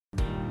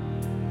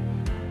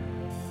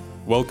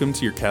Welcome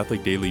to your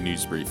Catholic Daily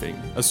News Briefing,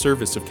 a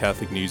service of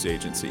Catholic News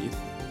Agency.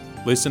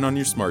 Listen on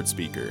your smart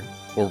speaker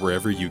or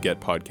wherever you get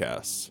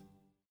podcasts.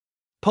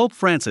 Pope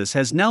Francis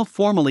has now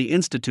formally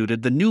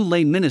instituted the new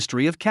lay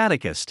ministry of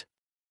catechist.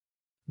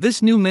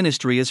 This new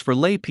ministry is for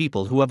lay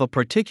people who have a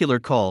particular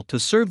call to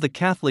serve the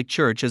Catholic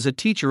Church as a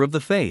teacher of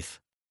the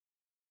faith.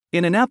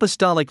 In an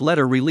apostolic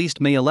letter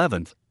released May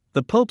 11th,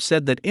 the Pope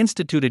said that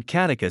instituted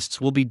catechists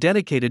will be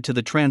dedicated to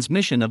the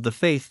transmission of the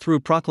faith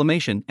through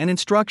proclamation and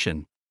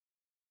instruction.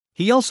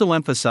 He also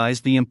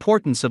emphasized the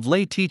importance of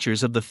lay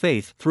teachers of the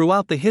faith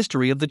throughout the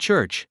history of the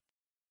Church.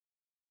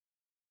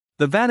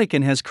 The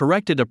Vatican has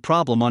corrected a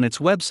problem on its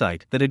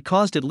website that had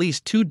caused at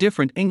least two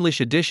different English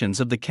editions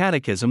of the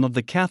Catechism of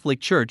the Catholic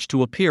Church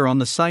to appear on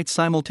the site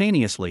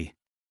simultaneously.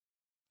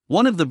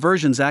 One of the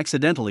versions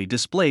accidentally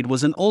displayed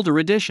was an older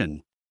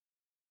edition.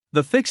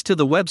 The fix to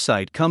the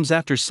website comes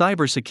after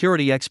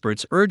cybersecurity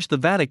experts urged the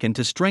Vatican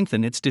to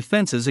strengthen its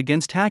defenses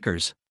against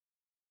hackers.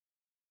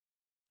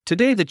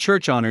 Today the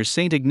Church honors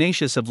St.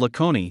 Ignatius of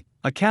Leuconi,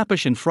 a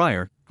Capuchin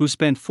friar, who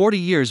spent 40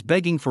 years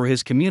begging for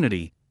his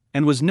community,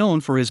 and was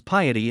known for his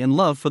piety and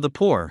love for the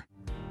poor.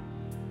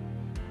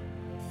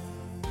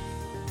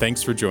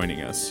 Thanks for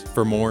joining us.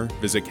 For more,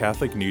 visit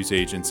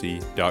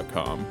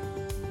CatholicNewsAgency.com.